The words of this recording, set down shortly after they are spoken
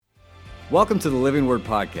Welcome to the Living Word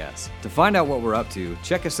Podcast. To find out what we're up to,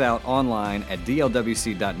 check us out online at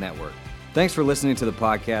dlwc.network. Thanks for listening to the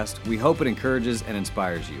podcast. We hope it encourages and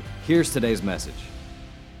inspires you. Here's today's message.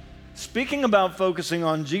 Speaking about focusing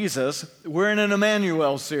on Jesus, we're in an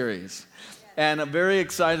Emmanuel series. And I'm very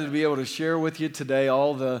excited to be able to share with you today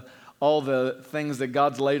all the things that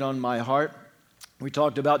God's laid on my heart. We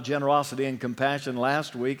talked about generosity and compassion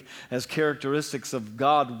last week as characteristics of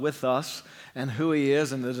God with us and who He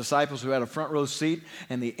is, and the disciples who had a front row seat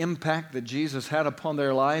and the impact that Jesus had upon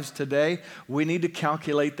their lives today. We need to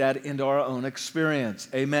calculate that into our own experience.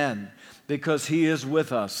 Amen. Because He is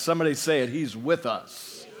with us. Somebody say it, He's with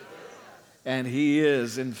us. And He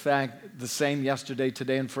is, in fact, the same yesterday,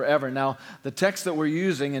 today, and forever. Now, the text that we're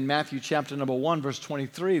using in Matthew chapter number 1, verse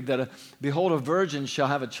 23, that behold, a virgin shall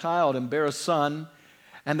have a child and bear a son,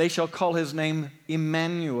 and they shall call his name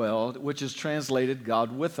Emmanuel, which is translated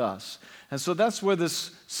God with us. And so that's where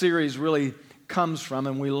this series really comes from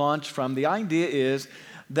and we launch from. The idea is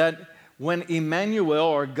that when Emmanuel,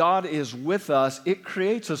 or God, is with us, it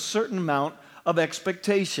creates a certain amount of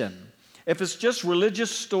expectation. If it's just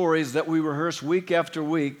religious stories that we rehearse week after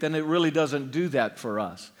week, then it really doesn't do that for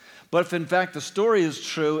us. But if in fact the story is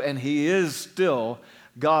true and He is still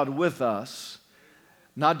God with us,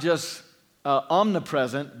 not just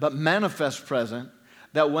omnipresent, but manifest present,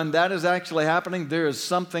 that when that is actually happening, there is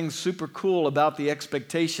something super cool about the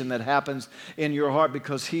expectation that happens in your heart,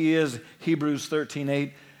 because He is, Hebrews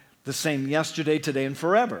 13:8, the same yesterday, today, and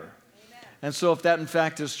forever. Amen. And so if that in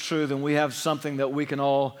fact is true, then we have something that we can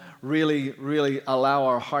all really, really allow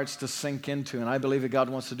our hearts to sink into. And I believe that God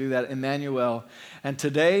wants to do that, Emmanuel. And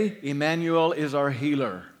today, Emmanuel is our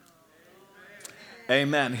healer.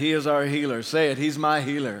 Amen. He is our healer. Say it, He's my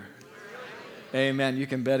healer. Amen. You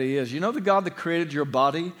can bet He is. You know the God that created your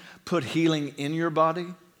body put healing in your body?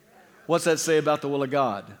 What's that say about the will of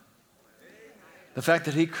God? The fact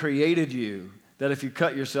that He created you, that if you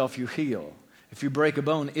cut yourself, you heal. If you break a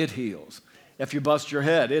bone, it heals. If you bust your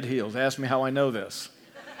head, it heals. Ask me how I know this.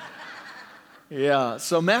 Yeah.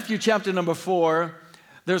 So Matthew chapter number 4,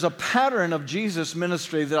 there's a pattern of Jesus'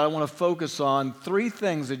 ministry that I want to focus on. 3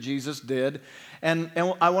 things that Jesus did. And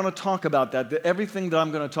I want to talk about that. Everything that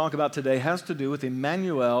I'm going to talk about today has to do with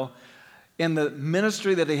Emmanuel in the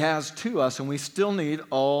ministry that He has to us, and we still need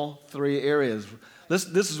all 3 areas.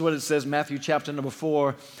 This is what it says, Matthew chapter number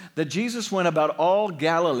 4, that Jesus went about all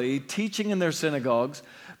Galilee, teaching in their synagogues,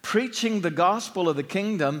 preaching the gospel of the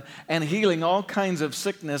kingdom, and healing all kinds of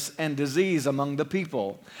sickness and disease among the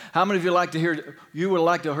people. How many of you would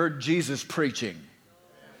like to have heard Jesus preaching?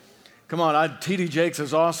 Come on, T.D. Jakes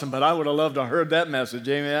is awesome, but I would have loved to have heard that message,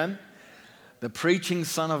 amen? The preaching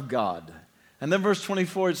Son of God. And then verse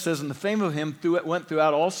 24, it says, and the fame of Him went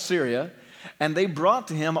throughout all Syria, and they brought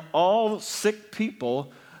to Him all sick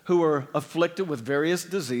people who were afflicted with various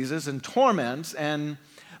diseases and torments, and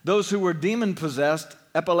those who were demon-possessed,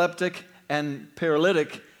 epileptic, and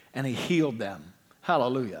paralytic, and He healed them.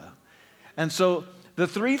 Hallelujah. And so the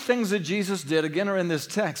 3 things that Jesus did, again, are in this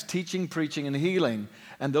text: teaching, preaching, and healing.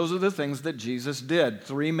 And those are the things that Jesus did.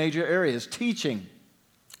 3 major areas. Teaching.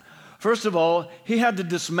 First of all, He had to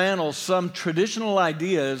dismantle some traditional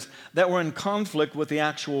ideas that were in conflict with the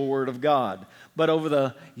actual Word of God. But over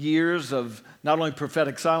the years of not only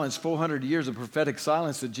prophetic silence, 400 years of prophetic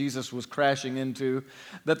silence that Jesus was crashing into,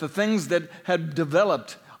 that the things that had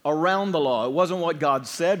developed around the law, it wasn't what God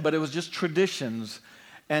said, but it was just traditions.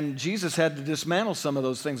 And Jesus had to dismantle some of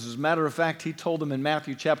those things. As a matter of fact, He told them in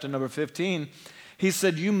Matthew chapter number 15, He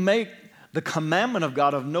said, you make the commandment of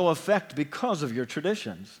God of no effect because of your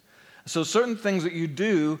traditions. So certain things that you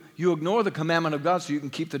do, you ignore the commandment of God so you can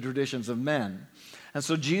keep the traditions of men. And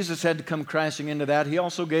so Jesus had to come crashing into that. He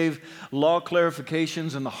also gave law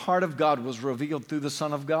clarifications, and the heart of God was revealed through the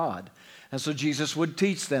Son of God. And so Jesus would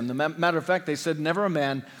teach them. As a matter of fact, they said, never a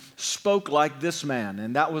man spoke like this man.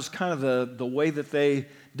 And that was kind of the way that they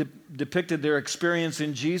depicted their experience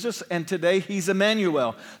in Jesus. And today, He's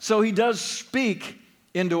Emmanuel. So He does speak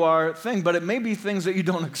into our thing, but it may be things that you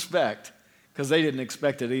don't expect, because they didn't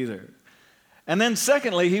expect it either. And then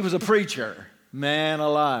secondly, He was a preacher. Man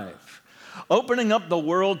alive. Opening up the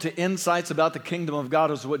world to insights about the kingdom of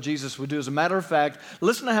God is what Jesus would do. As a matter of fact,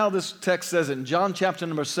 listen to how this text says it. In John chapter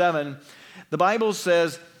number 7, the Bible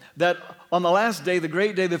says that on the last day, the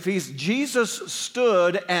great day of the feast, Jesus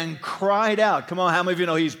stood and cried out. Come on, how many of you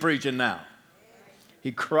know He's preaching now?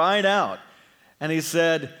 He cried out, and He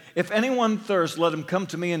said, if anyone thirsts, let him come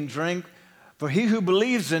to me and drink. For he who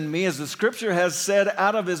believes in me, as the scripture has said,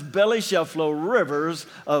 out of his belly shall flow rivers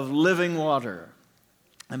of living water.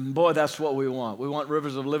 And boy, that's what we want. We want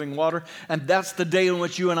rivers of living water. And that's the day in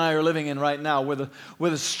which you and I are living in right now, where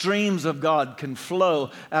the streams of God can flow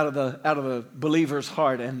out of the believer's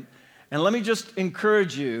heart. And let me just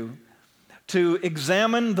encourage you to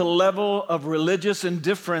examine the level of religious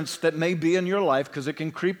indifference that may be in your life, because it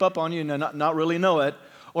can creep up on you and not really know it,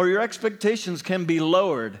 or your expectations can be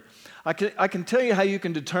lowered. I can tell you how you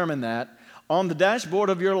can determine that. On the dashboard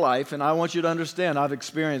of your life, and I want you to understand, I've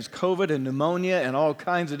experienced COVID and pneumonia and all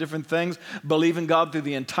kinds of different things, believing God through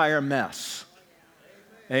the entire mess.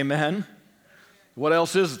 Amen? What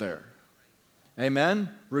else is there? Amen?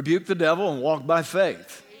 Rebuke the devil and walk by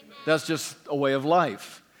faith. That's just a way of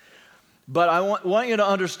life. But I want you to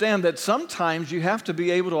understand that sometimes you have to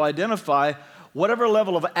be able to identify whatever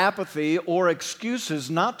level of apathy or excuses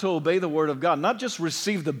not to obey the Word of God, not just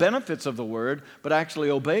receive the benefits of the Word, but actually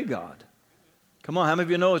obey God. Come on, how many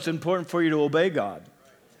of you know it's important for you to obey God?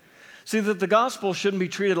 See, that the gospel shouldn't be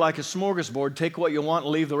treated like a smorgasbord. Take what you want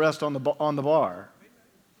and leave the rest on the bar.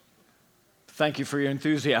 Thank you for your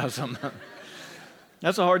enthusiasm.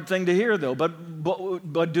 That's a hard thing to hear, though.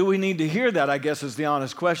 But do we need to hear that, I guess, is the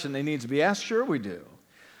honest question that needs to be asked? Sure we do.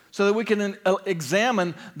 So that we can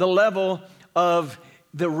examine the level of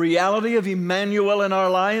the reality of Emmanuel in our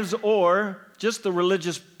lives, or just the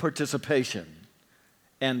religious participation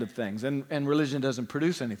end of things. And religion doesn't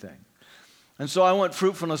produce anything. And so I want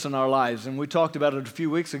fruitfulness in our lives. And we talked about it a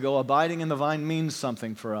few weeks ago. Abiding in the vine means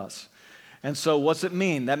something for us. And so what's it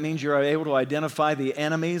mean? That means you're able to identify the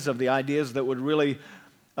enemies of the ideas that would really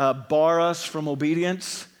bar us from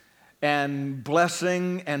obedience and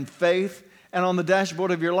blessing and faith. And on the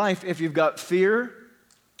dashboard of your life, if you've got fear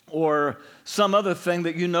or some other thing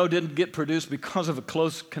that you know didn't get produced because of a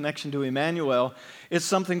close connection to Emmanuel, it's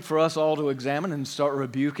something for us all to examine and start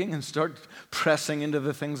rebuking and start pressing into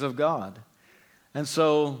the things of God. And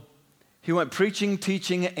so he went preaching,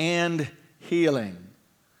 teaching, and healing.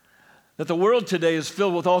 That the world today is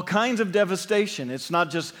filled with all kinds of devastation. It's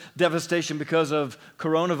not just devastation because of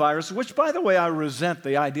coronavirus, which, by the way, I resent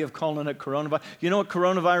the idea of calling it coronavirus. You know what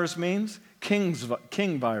coronavirus means? King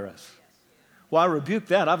virus. Well, I rebuke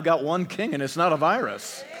that. I've got one king, and it's not a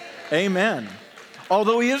virus. Amen.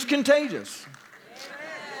 Although he is contagious.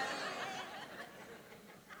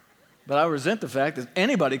 But I resent the fact that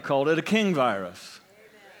anybody called it a king virus.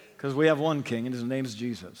 Because we have one king, and his name's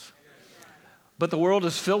Jesus. But the world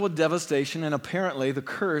is filled with devastation, and apparently the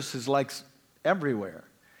curse is like everywhere.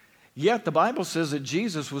 Yet the Bible says that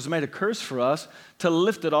Jesus was made a curse for us to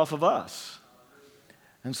lift it off of us.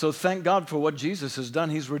 And so thank God for what Jesus has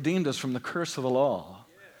done. He's redeemed us from the curse of the law.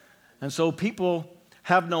 And so people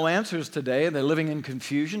have no answers today. They're living in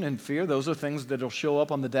confusion and fear. Those are things that will show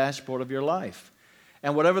up on the dashboard of your life.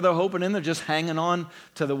 And whatever they're hoping in, they're just hanging on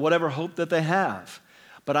to whatever hope that they have.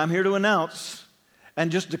 But I'm here to announce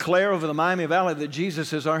and just declare over the Miami Valley that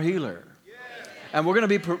Jesus is our healer. And we're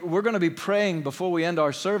going to be praying before we end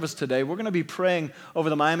our service today. We're going to be praying over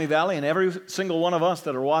the Miami Valley, and every single one of us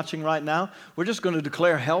that are watching right now, we're just going to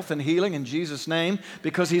declare health and healing in Jesus' name,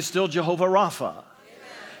 because he's still Jehovah Rapha.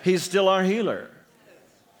 He's still our healer.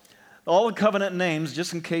 All the covenant names,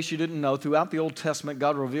 just in case you didn't know, throughout the Old Testament,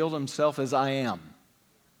 God revealed himself as I am.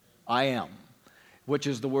 I am, which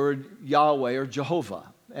is the word Yahweh or Jehovah.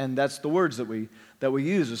 And that's the words that we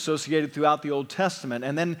use associated throughout the Old Testament.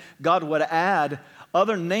 And then God would add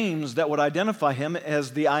other names that would identify him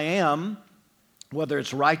as the I am, whether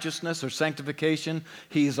it's righteousness or sanctification.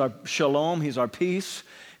 He's our shalom, he's our peace.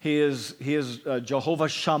 He is Jehovah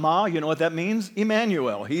Shammah. You know what that means?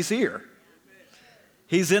 Emmanuel. He's here.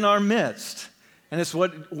 He's in our midst. And it's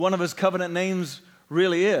what one of his covenant names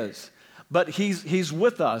really is. But he's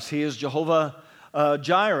with us. He is Jehovah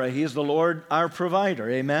Jireh. He is the Lord our provider.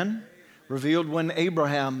 Amen? Revealed when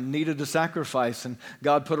Abraham needed a sacrifice and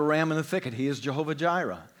God put a ram in the thicket. He is Jehovah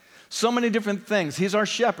Jireh. So many different things. He's our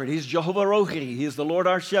shepherd. He's Jehovah Rohi. He is the Lord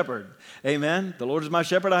our shepherd. Amen? The Lord is my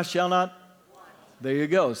shepherd, I shall not. There you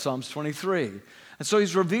go, Psalms 23. And so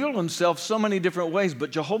he's revealed himself so many different ways,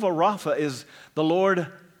 but Jehovah Rapha is the Lord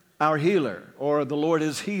our healer, or the Lord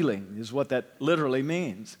is healing, is what that literally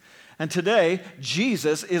means. And today,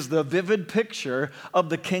 Jesus is the vivid picture of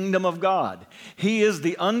the kingdom of God. He is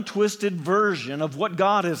the untwisted version of what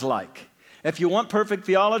God is like. If you want perfect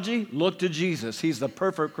theology, look to Jesus. He's the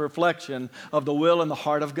perfect reflection of the will and the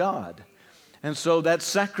heart of God. And so that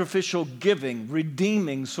sacrificial giving,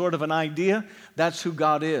 redeeming sort of an idea, that's who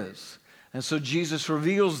God is. And so Jesus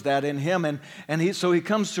reveals that in him, and he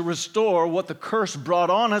comes to restore what the curse brought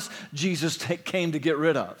on us, Jesus came to get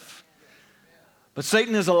rid of. But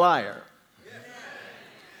Satan is a liar.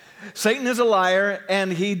 Satan is a liar,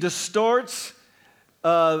 and he distorts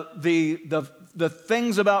the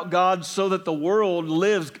things about God so that the world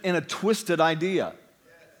lives in a twisted idea.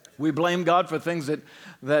 We blame God for things that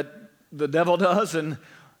the devil does, and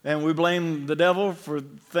we blame the devil for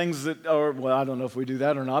things that, well, I don't know if we do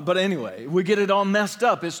that or not, but anyway, we get it all messed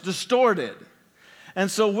up. It's distorted. And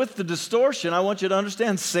so with the distortion, I want you to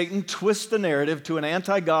understand, Satan twists the narrative to an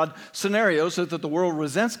anti-God scenario so that the world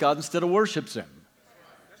resents God instead of worships Him.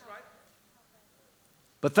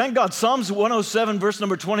 But thank God, Psalms 107, verse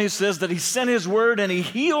number 20 says that He sent His word and He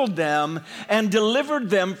healed them and delivered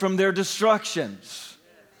them from their destructions.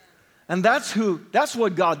 And that's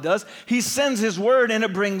what God does. He sends His word and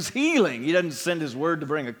it brings healing. He doesn't send His word to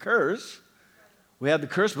bring a curse. We had the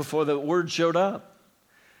curse before the word showed up.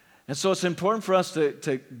 And so it's important for us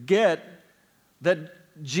to get that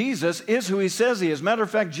Jesus is who He says He is. Matter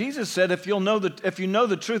of fact, Jesus said, if you know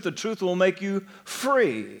the truth will make you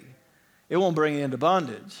free. It won't bring you into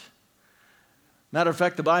bondage. Matter of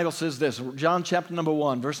fact, the Bible says this, John chapter number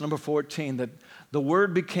 1, verse number 14, that the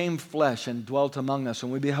Word became flesh and dwelt among us,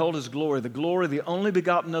 and we beheld His glory, the only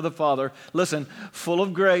begotten of the Father, listen, full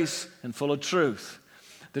of grace and full of truth.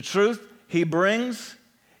 The truth He brings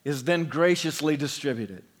is then graciously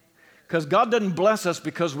distributed. Because God doesn't bless us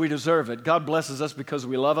because we deserve it. God blesses us because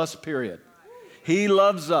we love us, period. He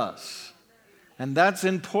loves us. And that's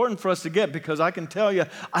important for us to get, because I can tell you,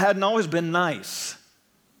 I hadn't always been nice.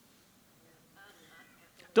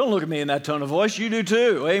 Don't look at me in that tone of voice. You do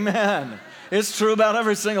too. Amen. It's true about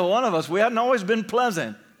every single one of us. We hadn't always been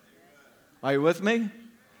pleasant. Are you with me?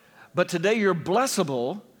 But today you're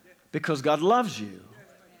blessable because God loves you.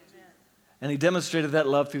 And He demonstrated that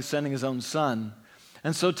love through sending His own Son.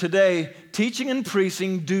 And so today, teaching and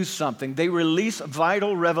preaching do something. They release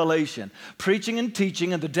vital revelation. Preaching and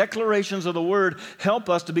teaching and the declarations of the Word help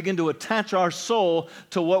us to begin to attach our soul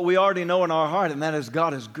to what we already know in our heart, and that is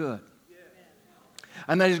God is good.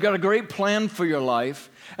 And that He's got a great plan for your life,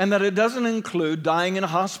 and that it doesn't include dying in a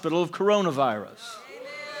hospital of coronavirus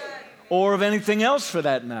or of anything else for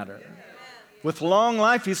that matter. With long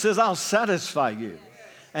life, He says, I'll satisfy you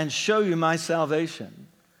and show you my salvation.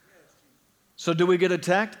 So do we get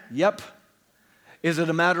attacked? Yep. Is it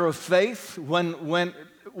a matter of faith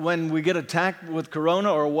when we get attacked with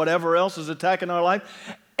corona or whatever else is attacking our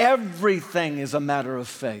life? Everything is a matter of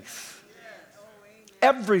faith.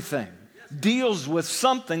 Everything deals with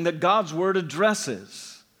something that God's Word addresses.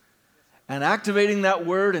 And activating that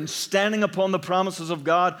Word and standing upon the promises of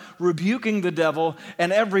God, rebuking the devil,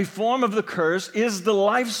 and every form of the curse is the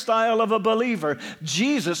lifestyle of a believer.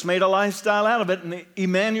 Jesus made a lifestyle out of it, and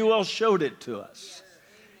Emmanuel showed it to us.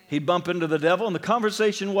 He'd bump into the devil, and the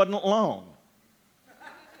conversation wasn't long.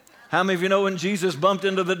 How many of you know when Jesus bumped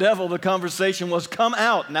into the devil, the conversation was, come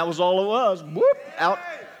out, and that was all it was. Whoop, out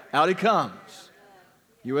he comes.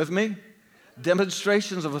 You with me?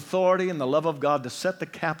 Demonstrations of authority and the love of God to set the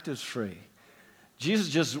captives free.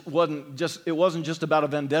 Jesus it wasn't just about a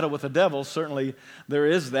vendetta with the devil. Certainly there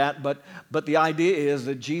is that, but the idea is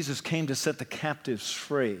that Jesus came to set the captives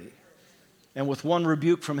free. And with one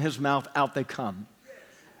rebuke from His mouth, out they come.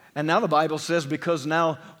 And now the Bible says, because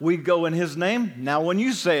now we go in His name, now when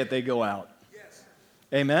you say it, they go out.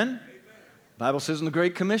 Amen? The Bible says in the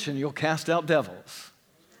Great Commission, you'll cast out devils.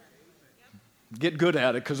 Get good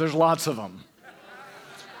at it, because there's lots of them.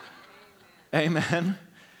 Amen.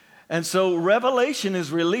 And so revelation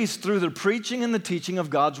is released through the preaching and the teaching of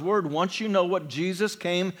God's Word. Once you know what Jesus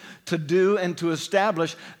came to do and to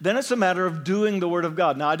establish, then it's a matter of doing the Word of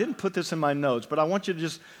God. Now, I didn't put this in my notes, but I want you to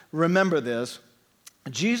just remember this.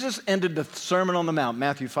 Jesus ended the Sermon on the Mount,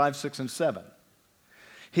 Matthew 5, 6, and 7.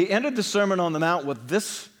 He ended the Sermon on the Mount with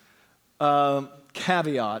this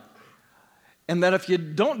caveat, and that if you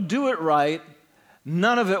don't do it right,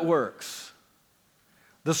 none of it works.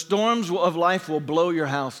 The storms of life will blow your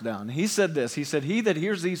house down. He said this. He said, he that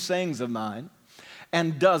hears these sayings of mine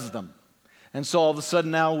and does them. And so all of a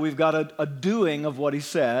sudden now we've got a doing of what He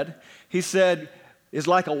said. He said, is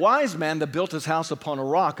like a wise man that built his house upon a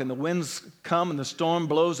rock, and the winds come and the storm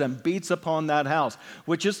blows and beats upon that house.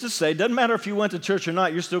 Which is to say, doesn't matter if you went to church or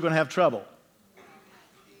not, you're still going to have trouble.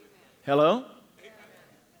 Hello?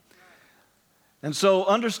 And so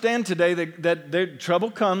understand today that trouble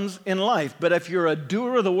comes in life. But if you're a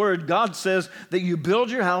doer of the Word, God says that you build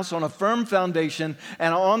your house on a firm foundation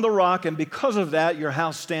and on the rock, and because of that, your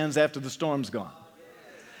house stands after the storm's gone.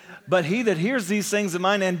 But he that hears these things of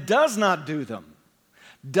mine and does not do them,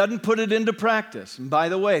 doesn't put it into practice. And by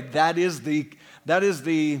the way, that is the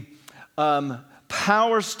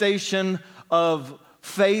power station of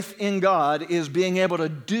faith in God, is being able to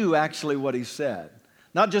do actually what He said.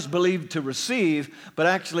 Not just believe to receive, but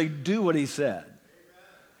actually do what He said.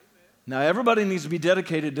 Now, everybody needs to be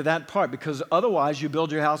dedicated to that part, because otherwise you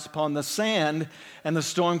build your house upon the sand and the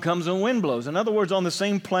storm comes and wind blows. In other words, on the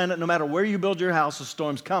same planet, no matter where you build your house, a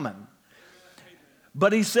storm's coming.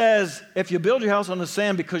 But he says, if you build your house on the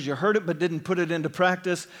sand because you heard it but didn't put it into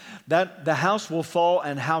practice, that the house will fall,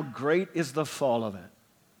 and how great is the fall of it.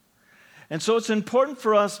 And so it's important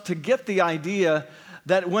for us to get the idea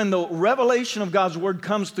that when the revelation of God's word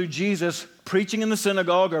comes through Jesus preaching in the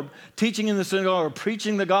synagogue or teaching in the synagogue or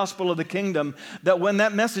preaching the gospel of the kingdom, that when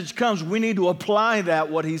that message comes, we need to apply that,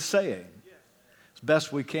 what he's saying, as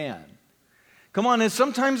best we can. Come on, and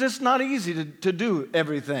sometimes it's not easy to do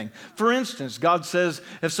everything. For instance, God says,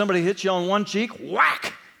 if somebody hits you on one cheek,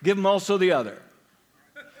 whack, give them also the other.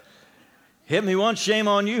 Hit me once, shame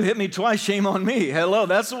on you. Hit me twice, shame on me. Hello,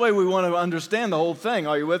 that's the way we want to understand the whole thing.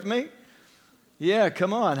 Are you with me? Yeah,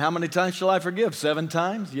 come on. How many times shall I forgive? 7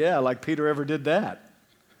 times? Yeah, like Peter ever did that.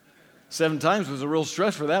 7 times was a real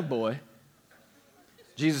stretch for that boy.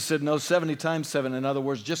 Jesus said, no, 70 times 7. In other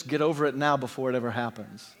words, just get over it now before it ever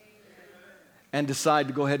happens. And decide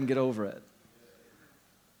to go ahead and get over it.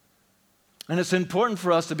 And it's important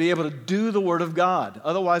for us to be able to do the Word of God.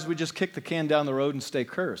 Otherwise, we just kick the can down the road and stay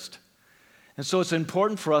cursed. And so it's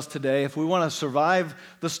important for us today, if we want to survive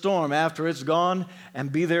the storm after it's gone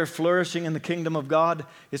and be there flourishing in the kingdom of God,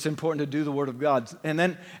 it's important to do the Word of God. And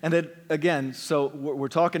then again, so we're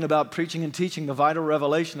talking about preaching and teaching the vital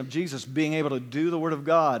revelation of Jesus, being able to do the Word of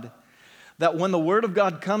God, that when the Word of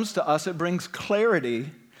God comes to us, it brings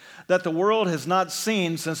clarity that the world has not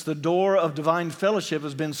seen since the door of divine fellowship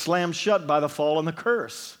has been slammed shut by the fall and the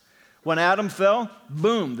curse. When Adam fell,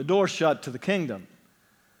 boom, the door shut to the kingdom.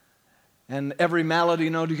 And every malady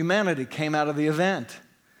known to humanity came out of the event.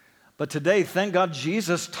 But today, thank God,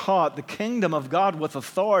 Jesus taught the kingdom of God with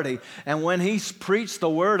authority. And when he preached the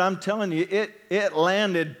word, I'm telling you, it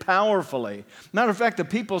landed powerfully. Matter of fact, the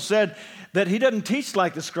people said that he doesn't teach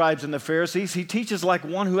like the scribes and the Pharisees. He teaches like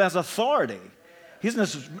one who has authority. He's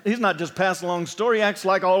not just passing along story. He acts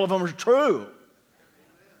like all of them are true.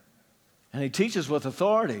 And he teaches with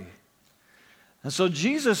authority. And so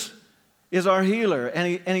Jesus is our healer, and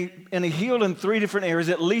he healed in 3 different areas,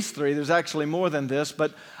 at least 3. There's actually more than this,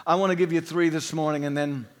 but I want to give you 3 this morning, and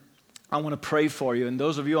then I want to pray for you. And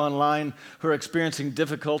those of you online who are experiencing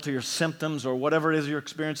difficulty or symptoms or whatever it is you're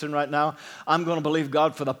experiencing right now, I'm going to believe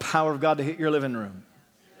God for the power of God to hit your living room.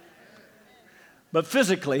 But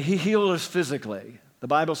physically, he healed us physically. The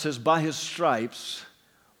Bible says, by his stripes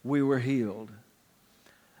we were healed.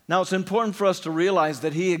 Now, it's important for us to realize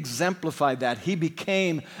that he exemplified that. He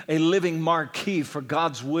became a living marquee for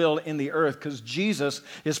God's will in the earth, because Jesus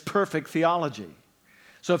is perfect theology.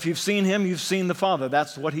 So if you've seen him, you've seen the Father.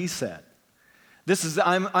 That's what he said.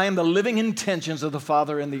 I am the living intentions of the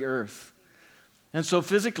Father in the earth. And so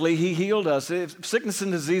physically, he healed us. Sickness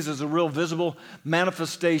and disease is a real visible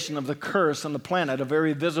manifestation of the curse on the planet, a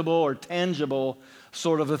very visible or tangible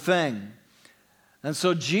sort of a thing. And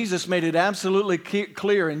so Jesus made it absolutely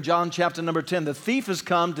clear in John chapter number 10, the thief has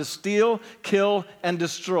come to steal, kill, and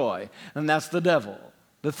destroy. And that's the devil,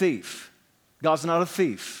 the thief. God's not a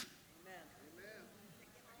thief. Amen.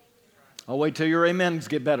 I'll wait till your amens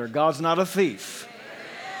get better. God's not a thief.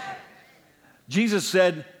 Amen. Jesus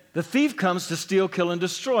said, the thief comes to steal, kill, and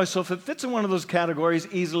destroy. So if it fits in one of those categories,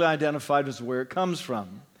 easily identified as where it comes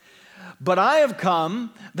from. But I have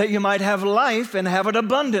come that you might have life and have it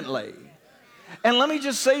abundantly. And let me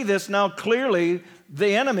just say this now clearly,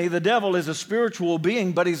 the enemy, the devil, is a spiritual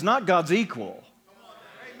being, but he's not God's equal.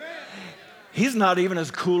 He's not even as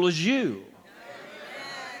cool as you.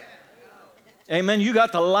 Amen. You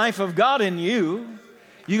got the life of God in you.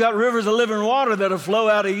 You got rivers of living water that'll flow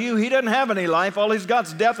out of you. He doesn't have any life. All he's got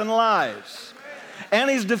is death and lies. And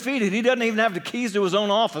he's defeated. He doesn't even have the keys to his own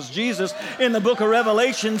office. Jesus, in the book of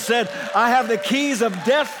Revelation, said, I have the keys of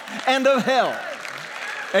death and of hell.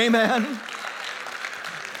 Amen.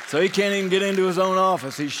 So he can't even get into his own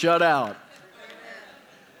office. He's shut out.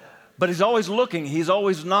 But he's always looking. He's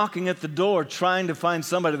always knocking at the door, trying to find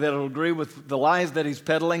somebody that will agree with the lies that he's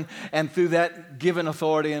peddling, and through that, give an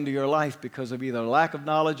authority into your life because of either lack of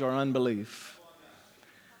knowledge or unbelief.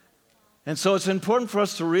 And so it's important for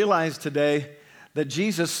us to realize today that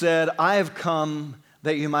Jesus said, I have come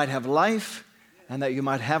that you might have life and that you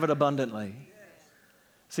might have it abundantly.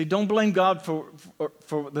 See, don't blame God for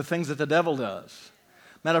the things that the devil does.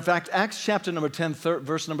 Matter of fact, Acts chapter number 10,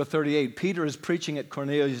 verse number 38, Peter is preaching at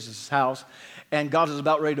Cornelius' house, and God is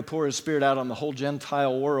about ready to pour his Spirit out on the whole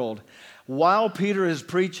Gentile world. While Peter is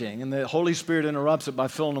preaching, and the Holy Spirit interrupts it by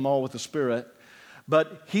filling them all with the Spirit,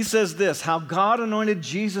 but he says this, how God anointed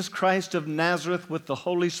Jesus Christ of Nazareth with the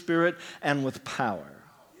Holy Spirit and with power,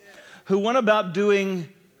 who went about doing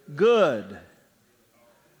good.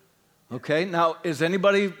 Okay, now, is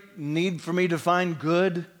anybody need for me to define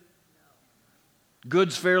good?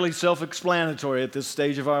 Good's fairly self-explanatory at this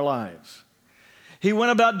stage of our lives. He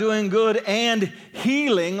went about doing good and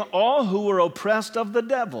healing all who were oppressed of the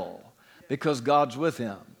devil, because God's with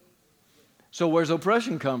him. So where's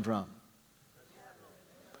oppression come from?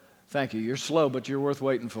 Thank you. You're slow, but you're worth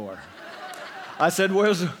waiting for. I said,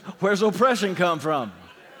 where's oppression come from?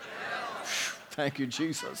 Thank you,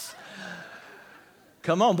 Jesus.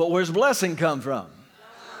 Come on, but where's blessing come from?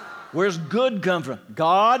 Where's good come from?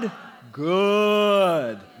 God,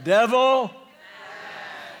 good. Devil?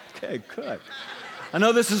 Okay, good. I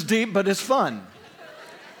know this is deep, but it's fun.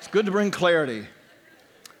 It's good to bring clarity.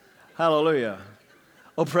 Hallelujah.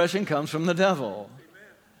 Oppression comes from the devil.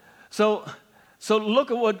 So look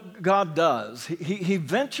at what God does. He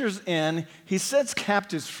ventures in, he sets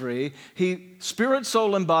captives free, he spirit,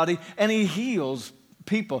 soul, and body, and he heals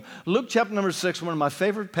people. Luke chapter number 6, one of my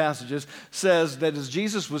favorite passages, says that as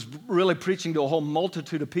Jesus was really preaching to a whole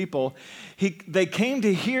multitude of people, they came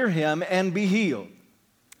to hear him and be healed.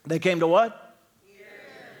 They came to what?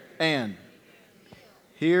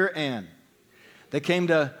 Hear and. They came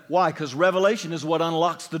to, why? Because revelation is what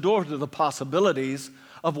unlocks the door to the possibilities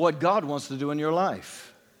of what God wants to do in your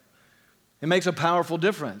life. It makes a powerful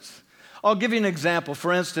difference. I'll give you an example.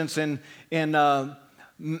 For instance, in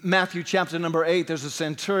Matthew chapter number 8, there's a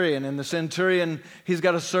centurion, and the centurion, he's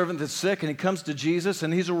got a servant that's sick, and he comes to Jesus,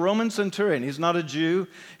 and he's a Roman centurion. He's not a Jew.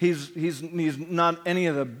 He's not any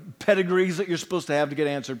of the pedigrees that you're supposed to have to get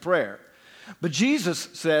answered prayer. But Jesus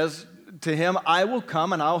says to him, I will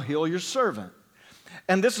come and I'll heal your servant.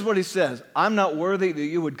 And this is what he says, I'm not worthy that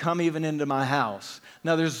you would come even into my house.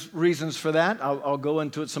 Now, there's reasons for that. I'll go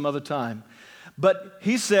into it some other time. But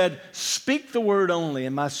he said, speak the word only,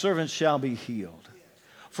 and my servant shall be healed.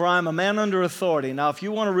 For I am a man under authority. Now, if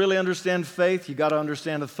you want to really understand faith, you got to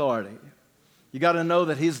understand authority. You got to know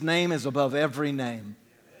that his name is above every name.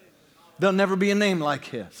 There'll never be a name like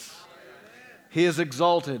his. He is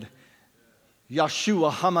exalted.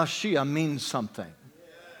 Yeshua HaMashiach means something.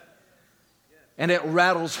 And it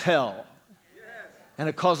rattles hell. And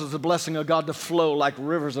it causes the blessing of God to flow like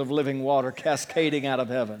rivers of living water cascading out of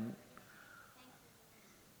heaven.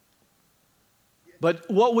 But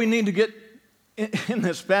what we need to get in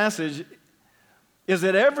this passage is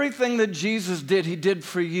that everything that Jesus did, he did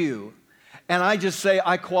for you. And I just say,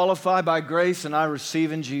 I qualify by grace and I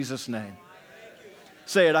receive in Jesus' name.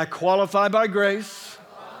 Say it, I qualify by grace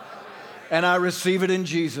and I receive it in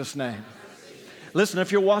Jesus' name. Listen,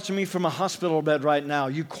 if you're watching me from a hospital bed right now,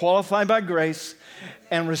 you qualify by grace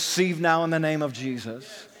and receive now in the name of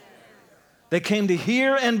Jesus. They came to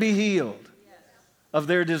hear and be healed of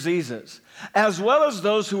their diseases, as well as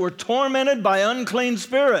those who were tormented by unclean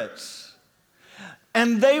spirits,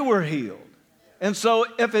 and they were healed. And so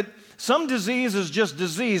some disease is just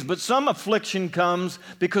disease, but some affliction comes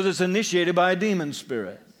because it's initiated by a demon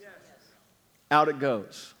spirit. Out it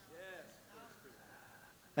goes.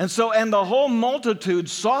 And the whole multitude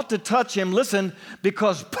sought to touch him, listen,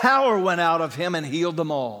 because power went out of him and healed them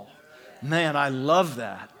all. Man, I love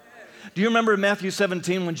that. Do you remember in Matthew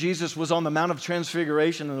 17 when Jesus was on the Mount of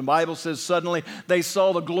Transfiguration, and the Bible says suddenly they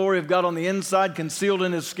saw the glory of God on the inside concealed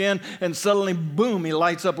in his skin, and suddenly, boom, he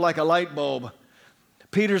lights up like a light bulb.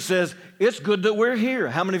 Peter says, it's good that we're here.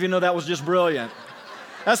 How many of you know that was just brilliant?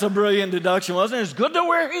 That's a brilliant deduction, wasn't it? It's good that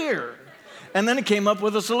we're here. And then he came up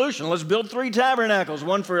with a solution. Let's build 3 tabernacles,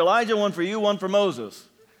 one for Elijah, one for you, one for Moses.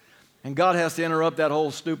 And God has to interrupt that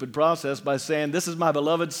whole stupid process by saying, this is my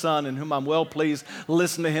beloved son in whom I'm well pleased.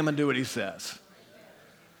 Listen to him and do what he says.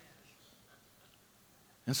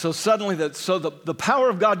 And so suddenly, the power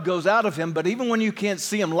of God goes out of him, but even when you can't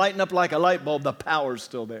see him lighting up like a light bulb, the power's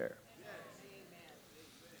still there.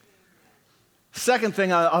 Second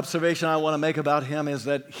observation I want to make about him is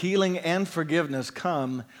that healing and forgiveness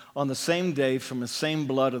come on the same day from the same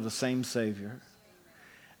blood of the same Savior.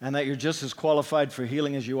 And that you're just as qualified for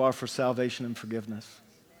healing as you are for salvation and forgiveness.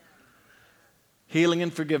 Healing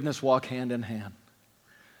and forgiveness walk hand in hand.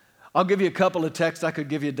 I'll give you a couple of texts. I could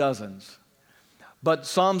give you dozens. But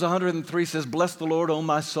Psalms 103 says, bless the Lord, O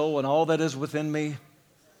my soul, and all that is within me.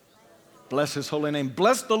 Bless his holy name.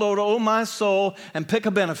 Bless the Lord, O my soul, and pick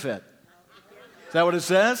a benefit. Is that what it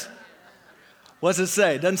says? What's it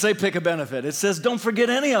say? It doesn't say pick a benefit. It says don't forget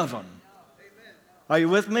any of them. Are you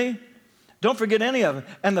with me? Don't forget any of them.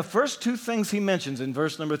 And the first 2 things he mentions in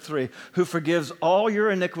verse number 3, who forgives all your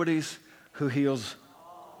iniquities, who heals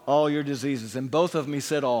all your diseases. And both of them he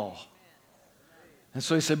said all. And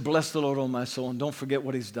so he said, bless the Lord, O my soul, and don't forget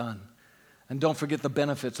what he's done. And don't forget the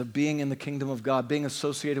benefits of being in the kingdom of God, being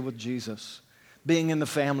associated with Jesus, being in the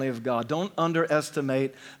family of God. Don't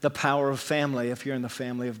underestimate the power of family if you're in the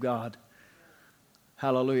family of God.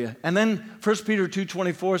 Hallelujah. And then 1 Peter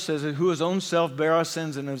 2:24 says, who his own self bare our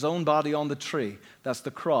sins in his own body on the tree. That's the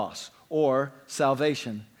cross, or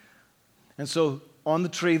salvation. And so on the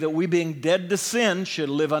tree, that we being dead to sin should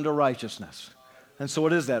live unto righteousness. And so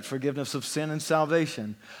what is that? Forgiveness of sin and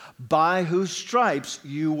salvation. By whose stripes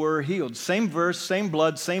you were healed. Same verse, same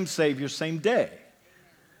blood, same Savior, same day.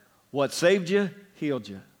 What saved you, healed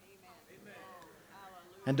you.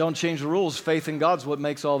 And don't change the rules. Faith in God's what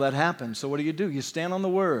makes all that happen. So what do? You stand on the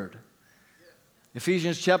Word.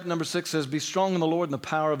 Ephesians chapter number 6 says, be strong in the Lord and the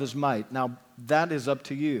power of His might. Now, that is up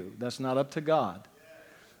to you. That's not up to God.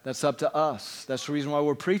 That's up to us. That's the reason why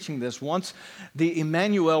we're preaching this. Once the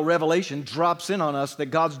Emmanuel revelation drops in on us that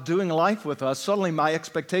God's doing life with us, suddenly my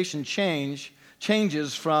expectation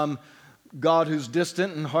changes from God who's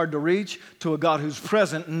distant and hard to reach to a God who's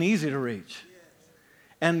present and easy to reach.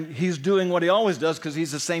 And He's doing what He always does because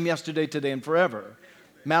He's the same yesterday, today, and forever.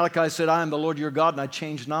 Malachi said, I am the Lord your God and I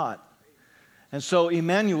change not. And so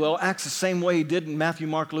Emmanuel acts the same way He did in Matthew,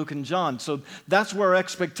 Mark, Luke, and John. So that's where our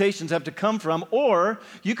expectations have to come from. Or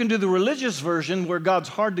you can do the religious version where God's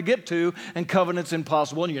hard to get to and covenant's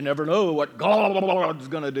impossible and you never know what God's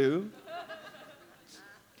going to do.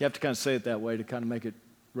 You have to kind of say it that way to kind of make it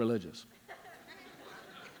religious.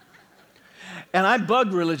 And I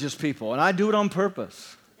bug religious people, and I do it on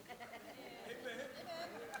purpose.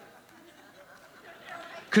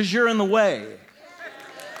 Because you're in the way.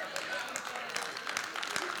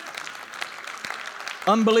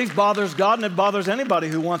 Unbelief bothers God, and it bothers anybody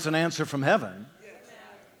who wants an answer from heaven.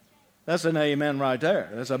 That's an amen right there.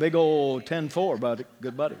 That's a big old 10-4, buddy,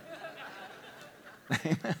 good buddy.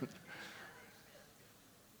 Amen.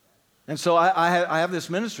 And so I have this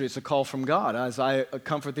ministry. It's a call from God. As I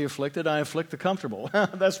comfort the afflicted, I afflict the comfortable.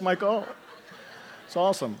 That's my call. It's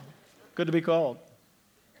awesome. Good to be called.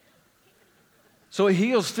 So He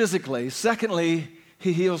heals physically. Secondly,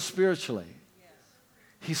 He heals spiritually.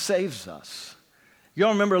 He saves us.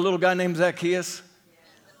 Y'all remember a little guy named Zacchaeus?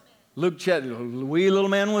 Luke chatted, wee little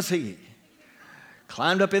man was he.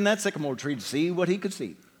 Climbed up in that sycamore tree to see what he could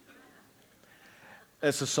see.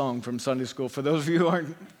 That's a song from Sunday school for those of you who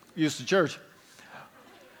aren't used to church.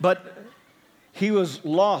 But he was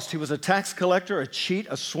lost. He was a tax collector, a cheat,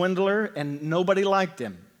 a swindler, and nobody liked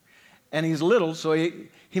him. And he's little, so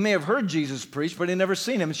he may have heard Jesus preach, but he never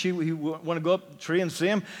seen him. He want to go up the tree and see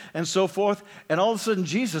him and so forth. And all of a sudden,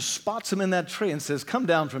 Jesus spots him in that tree and says, come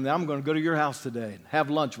down from there. I'm going to go to your house today and have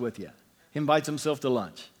lunch with you. He invites himself to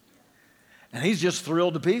lunch. And he's just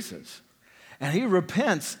thrilled to pieces. And he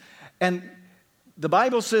repents. And the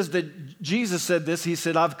Bible says that Jesus said this. He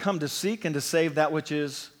said, I've come to seek and to save that which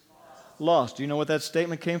is lost. Do you know what that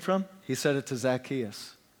statement came from? He said it to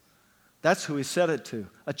Zacchaeus. That's who he said it to.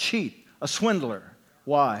 A cheat, a swindler.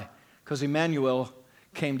 Why? Because Emmanuel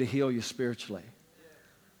came to heal you spiritually.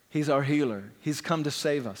 He's our healer. He's come to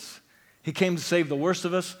save us. He came to save the worst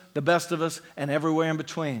of us, the best of us, and everywhere in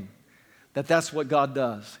between. That's what God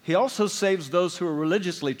does. He also saves those who are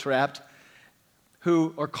religiously trapped,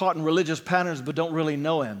 who are caught in religious patterns but don't really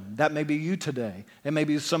know Him. That may be you today. It may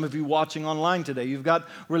be some of you watching online today. You've got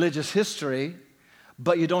religious history,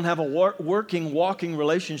 but you don't have a working, walking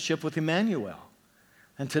relationship with Emmanuel.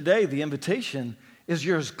 And today, the invitation is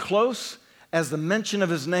you're as close as the mention of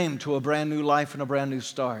His name to a brand new life and a brand new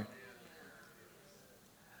start.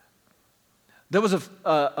 There was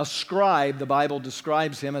a scribe, the Bible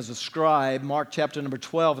describes him as a scribe, Mark chapter number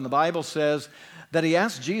 12, and the Bible says that he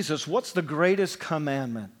asked Jesus, what's the greatest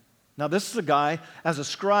commandment? Now, this is a guy, as a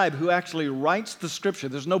scribe, who actually writes the Scripture.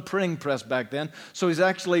 There's no printing press back then, so he's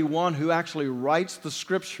actually one who actually writes the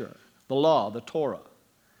Scripture, the law, the Torah.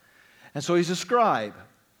 And so he's a scribe.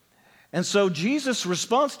 And so Jesus'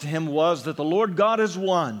 response to him was that the Lord God is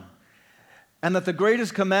one, and that the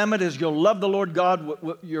greatest commandment is you'll love the Lord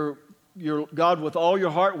God, your God with all your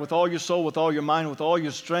heart, with all your soul, with all your mind, with all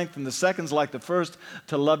your strength. And the second's like the first,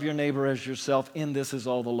 to love your neighbor as yourself. In this is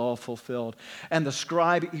all the law fulfilled. And the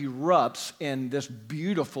scribe erupts in this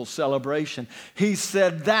beautiful celebration. He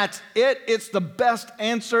said, that's it. It's the best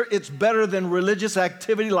answer. It's better than religious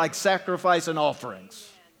activity like sacrifice and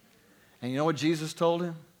offerings. And you know what Jesus told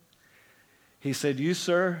him? He said, you,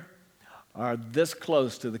 sir, are this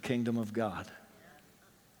close to the kingdom of God.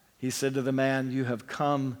 He said to the man, you have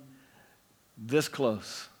come this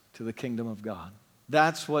close to the kingdom of God.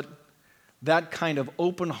 That's what that kind of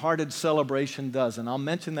open-hearted celebration does. And I'll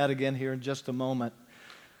mention that again here in just a moment.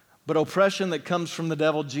 But oppression that comes from the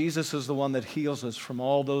devil, Jesus is the one that heals us from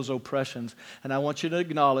all those oppressions. And I want you to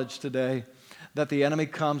acknowledge today that the enemy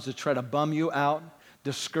comes to try to bum you out,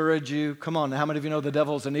 discourage you. Come on, how many of you know the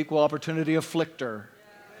devil is an equal opportunity afflictor?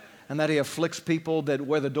 And that he afflicts people that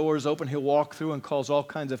where the door is open, he'll walk through and cause all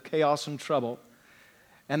kinds of chaos and trouble.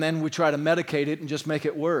 And then we try to medicate it and just make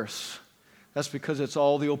it worse. That's because it's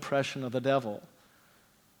all the oppression of the devil.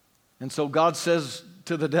 And so God says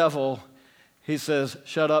to the devil, he says,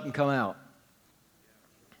 shut up and come out.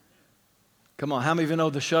 Come on, how many of you know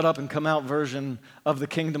the shut up and come out version of the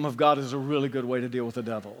kingdom of God is a really good way to deal with the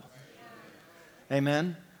devil?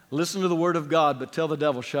 Amen? Listen to the word of God, but tell the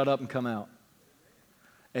devil, shut up and come out.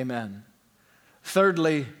 Amen.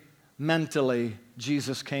 Thirdly, mentally,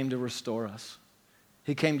 Jesus came to restore us.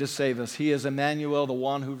 He came to save us. He is Emmanuel, the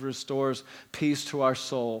one who restores peace to our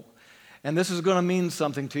soul. And this is going to mean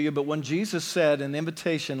something to you, but when Jesus said an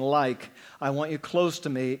invitation like, I want you close to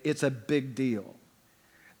me, it's a big deal.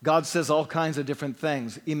 God says all kinds of different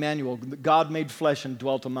things. Emmanuel, God made flesh and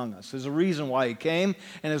dwelt among us. There's a reason why he came,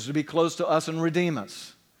 and it's to be close to us and redeem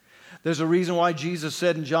us. There's a reason why Jesus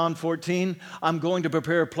said in John 14, I'm going to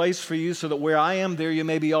prepare a place for you so that where I am, there you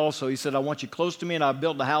may be also. He said, I want you close to me, and I've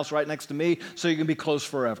built a house right next to me so you can be close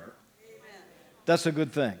forever. Amen. That's a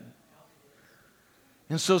good thing.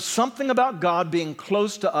 And so something about God being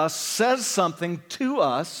close to us says something to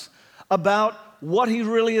us about what he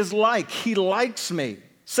really is like. He likes me.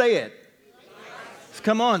 Say it.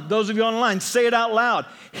 Come on, those of you online, say it out loud.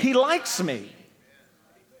 He likes me.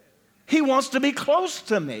 He wants to be close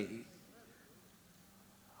to me.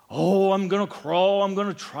 Oh, I'm going to crawl. I'm going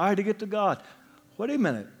to try to get to God. Wait a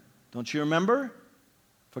minute. Don't you remember?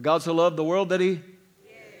 For God so loved the world that he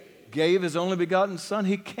gave his only begotten Son.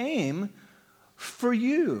 He came for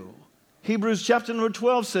you. Hebrews chapter number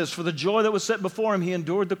 12 says, for the joy that was set before him, he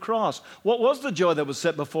endured the cross. What was the joy that was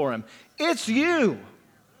set before him? It's you.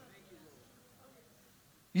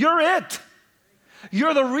 You're it.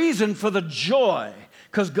 You're the reason for the joy.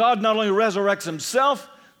 Because God not only resurrects himself,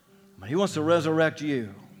 but he wants to resurrect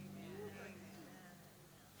you.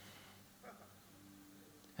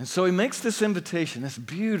 And so he makes this invitation, this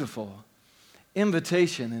beautiful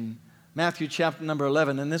invitation in Matthew chapter number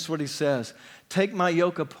 11. And this is what he says. Take my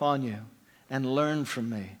yoke upon you and learn from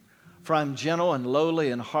me. For I'm gentle and lowly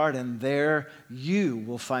in heart, and there you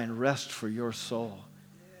will find rest for your soul.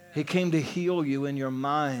 He came to heal you in your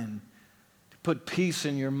mind, to put peace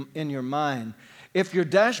in your mind. If your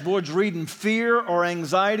dashboard's reading fear or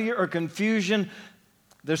anxiety or confusion,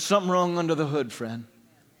 there's something wrong under the hood, friend.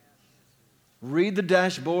 Read the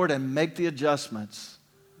dashboard and make the adjustments.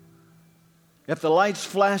 If the light's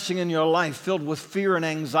flashing in your life filled with fear and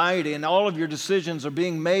anxiety and all of your decisions are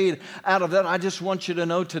being made out of that, I just want you to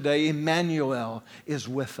know today, Emmanuel is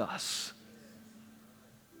with us.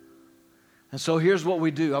 And so here's what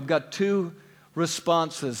we do. I've got two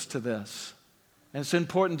responses to this. And it's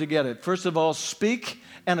important to get it. First of all, speak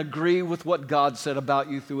and agree with what God said about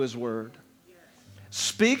you through his word.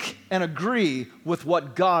 Speak and agree with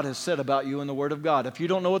what God has said about you in the Word of God. If you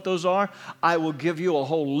don't know what those are, I will give you a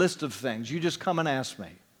whole list of things. You just come and ask me.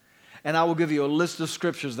 And I will give you a list of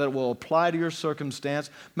scriptures that will apply to your circumstance.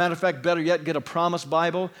 Matter of fact, better yet, get a promise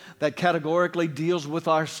Bible that categorically deals with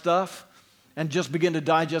our stuff and just begin to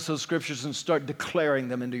digest those scriptures and start declaring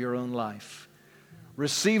them into your own life.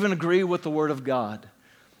 Receive and agree with the Word of God.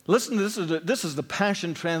 Listen, this is the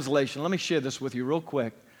Passion Translation. Let me share this with you real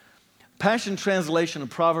quick. Passion Translation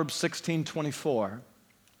of Proverbs 16:24.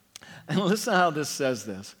 And listen how this says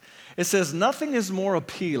this. It says, nothing is more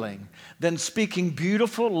appealing than speaking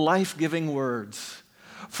beautiful, life-giving words,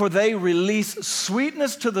 for they release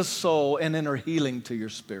sweetness to the soul and inner healing to your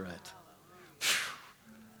spirit.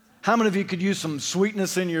 How many of you could use some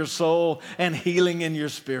sweetness in your soul and healing in your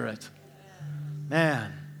spirit?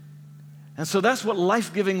 Man. And so that's what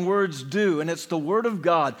life-giving words do, and it's the Word of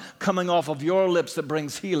God coming off of your lips that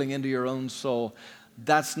brings healing into your own soul.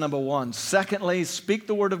 That's number one. Secondly, speak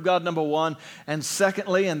the Word of God, number one. And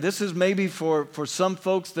secondly, and this is maybe for some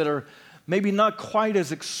folks that are maybe not quite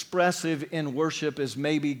as expressive in worship as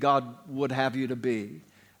maybe God would have you to be.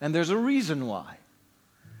 And there's a reason why.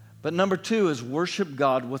 But number two is worship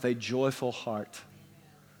God with a joyful heart.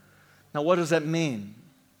 Now, what does that mean?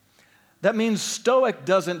 That means stoic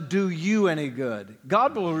doesn't do you any good.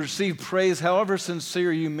 God will receive praise however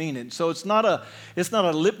sincere you mean it. So it's not a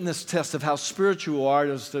litmus test of how spiritual you are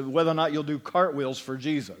as to whether or not you'll do cartwheels for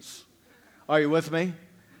Jesus. Are you with me?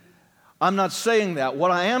 I'm not saying that.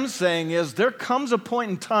 What I am saying is there comes a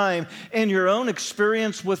point in time in your own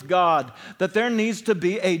experience with God that there needs to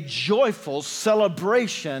be a joyful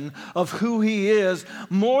celebration of who He is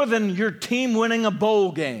more than your team winning a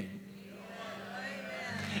bowl game.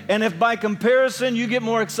 And if by comparison you get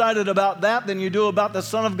more excited about that than you do about the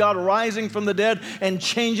Son of God rising from the dead and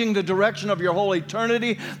changing the direction of your whole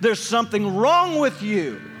eternity, there's something wrong with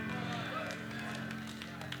you.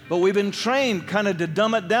 But we've been trained kind of to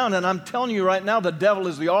dumb it down, and I'm telling you right now, the devil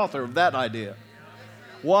is the author of that idea.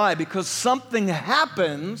 Why? Because something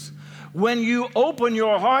happens when you open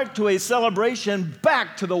your heart to a celebration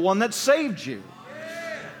back to the one that saved you.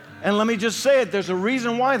 And let me just say it, there's a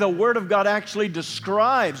reason why the Word of God actually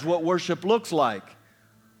describes what worship looks like.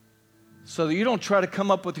 So that you don't try to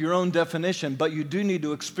come up with your own definition, but you do need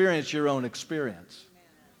to experience your own experience.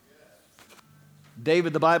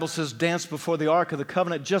 David, the Bible says, danced before the Ark of the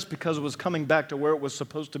Covenant just because it was coming back to where it was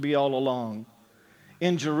supposed to be all along,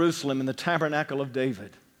 in Jerusalem, in the tabernacle of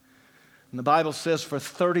David. And the Bible says for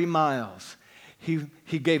 30 miles,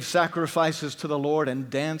 he gave sacrifices to the Lord and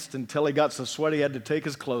danced until he got so sweaty he had to take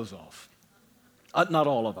his clothes off. Not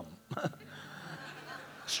all of them.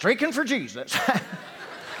 Streaking for Jesus.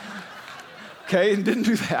 Okay, and didn't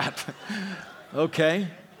do that. Okay.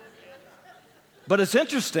 But it's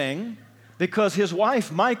interesting because his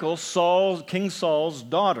wife, Michal, King Saul's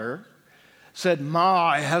daughter, said,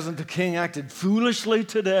 "My, hasn't the king acted foolishly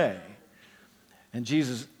today?" And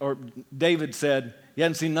David said, "You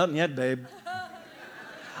hadn't seen nothing yet, babe.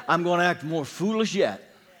 I'm going to act more foolish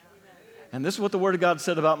yet." And this is what the Word of God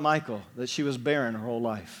said about Michal, that she was barren her whole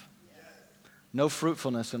life. No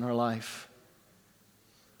fruitfulness in her life.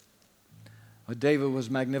 But David was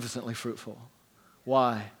magnificently fruitful.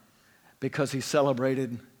 Why? Because he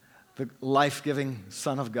celebrated the life-giving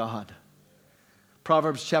Son of God.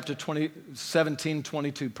 Proverbs chapter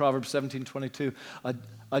 17:22. Proverbs 17:22.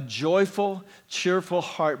 A joyful, cheerful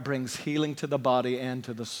heart brings healing to the body and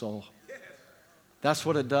to the soul. That's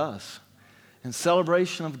what it does. In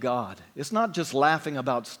celebration of God, it's not just laughing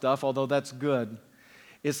about stuff, although that's good.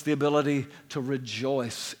 It's the ability to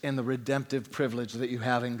rejoice in the redemptive privilege that you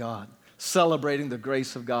have in God, celebrating the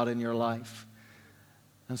grace of God in your life.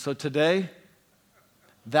 And so today,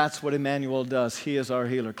 that's what Emmanuel does. He is our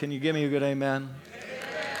healer. Can you give me a good amen?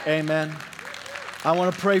 Amen. I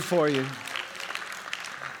want to pray for you.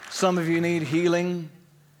 Some of you need healing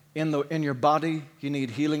in your body. You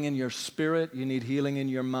need healing in your spirit. You need healing in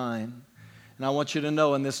your mind. And I want you to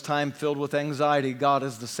know in this time filled with anxiety, God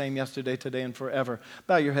is the same yesterday, today, and forever.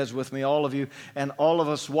 Bow your heads with me, all of you, and all of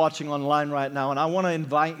us watching online right now. And I want to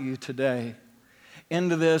invite you today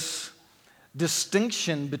into this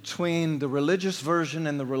distinction between the religious version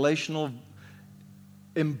and the relational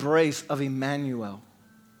embrace of Emmanuel.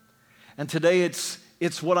 And today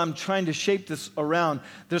it's what I'm trying to shape this around.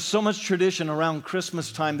 There's so much tradition around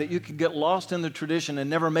Christmas time that you can get lost in the tradition and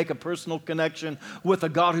never make a personal connection with a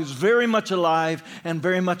God who's very much alive and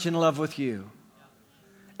very much in love with you.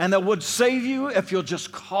 And that would save you if you'll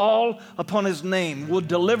just call upon His name, would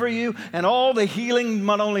deliver you, and all the healing,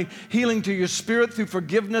 not only healing to your spirit through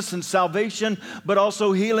forgiveness and salvation, but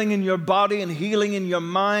also healing in your body and healing in your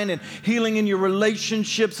mind and healing in your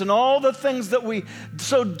relationships and all the things that we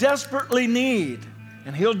so desperately need.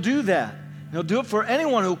 And He'll do that. He'll do it for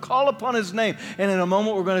anyone who'll call upon His name. And in a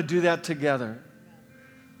moment, we're going to do that together.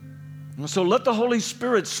 And so let the Holy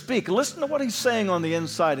Spirit speak. Listen to what He's saying on the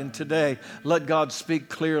inside. And today, let God speak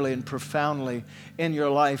clearly and profoundly in your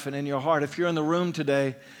life and in your heart. If you're in the room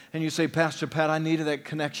today and you say, "Pastor Pat, I needed that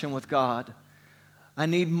connection with God. I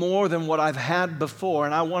need more than what I've had before,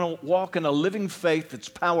 and I want to walk in a living faith that's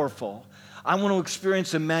powerful. I want to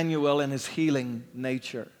experience Emmanuel in His healing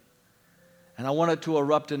nature. And I want it to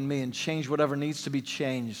erupt in me and change whatever needs to be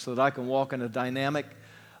changed so that I can walk in a dynamic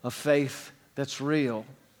of faith that's real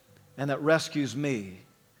and that rescues me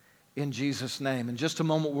in Jesus' name." In just a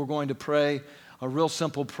moment, we're going to pray a real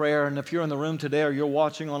simple prayer. And if you're in the room today or you're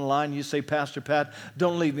watching online, you say, "Pastor Pat,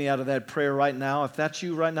 don't leave me out of that prayer right now." If that's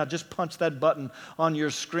you right now, just punch that button on your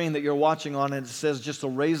screen that you're watching on, and it says just to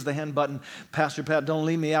raise the hand button. "Pastor Pat, don't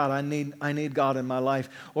leave me out. I need God in my life."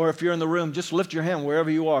 Or if you're in the room, just lift your hand wherever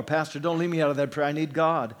you are. "Pastor, don't leave me out of that prayer. I need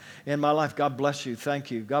God in my life." God bless you. Thank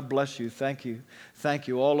you. God bless you. Thank you. Thank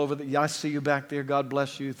you. All over I see you back there. God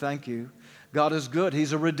bless you. Thank you. God is good.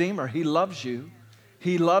 He's a redeemer. He loves you.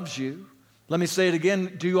 He loves you. Let me say it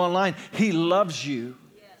again to you online. He loves you.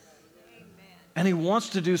 Yes. And He wants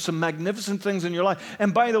to do some magnificent things in your life.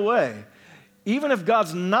 And by the way, even if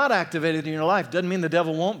God's not activated in your life, doesn't mean the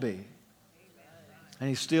devil won't be. And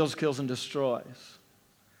he steals, kills, and destroys.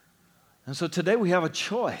 And so today we have a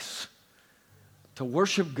choice to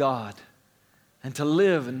worship God and to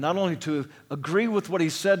live, and not only to agree with what He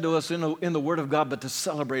said to us in the Word of God, but to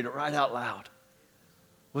celebrate it right out loud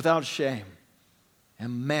without shame.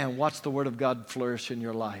 And man, watch the Word of God flourish in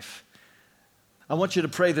your life. I want you to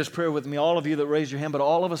pray this prayer with me, all of you that raise your hand, but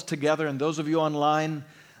all of us together, and those of you online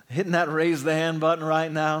hitting that raise the hand button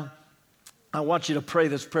right now. I want you to pray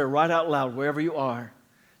this prayer right out loud wherever you are.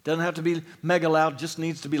 Doesn't have to be mega loud, just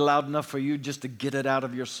needs to be loud enough for you just to get it out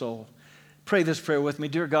of your soul. Pray this prayer with me.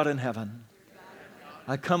 Dear God in heaven,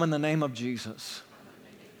 I come in the name of Jesus.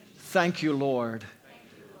 Thank you, Lord,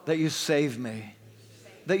 that you saved me,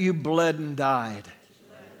 that you bled and died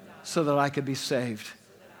so that I could be saved.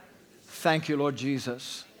 Thank you, Lord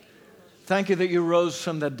Jesus. Thank you that you rose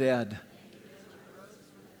from the dead.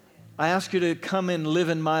 I ask you to come and live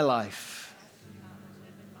in my life.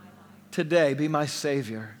 Today, be my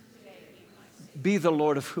Savior. Be the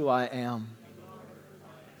Lord of who I am.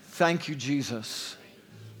 Thank you, Jesus,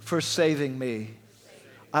 for saving me.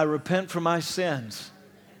 I repent for my sins.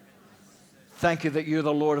 Thank you that you're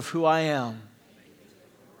the Lord of who I am.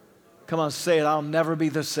 Come on, say it. I'll never be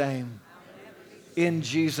the same. In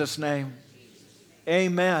Jesus' name.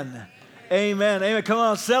 Amen. Amen. Amen. Come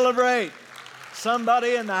on, celebrate.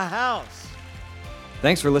 Somebody in the house.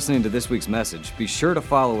 Thanks for listening to this week's message. Be sure to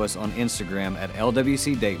follow us on Instagram at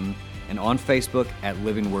LWC Dayton and on Facebook at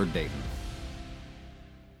Living Word Dayton.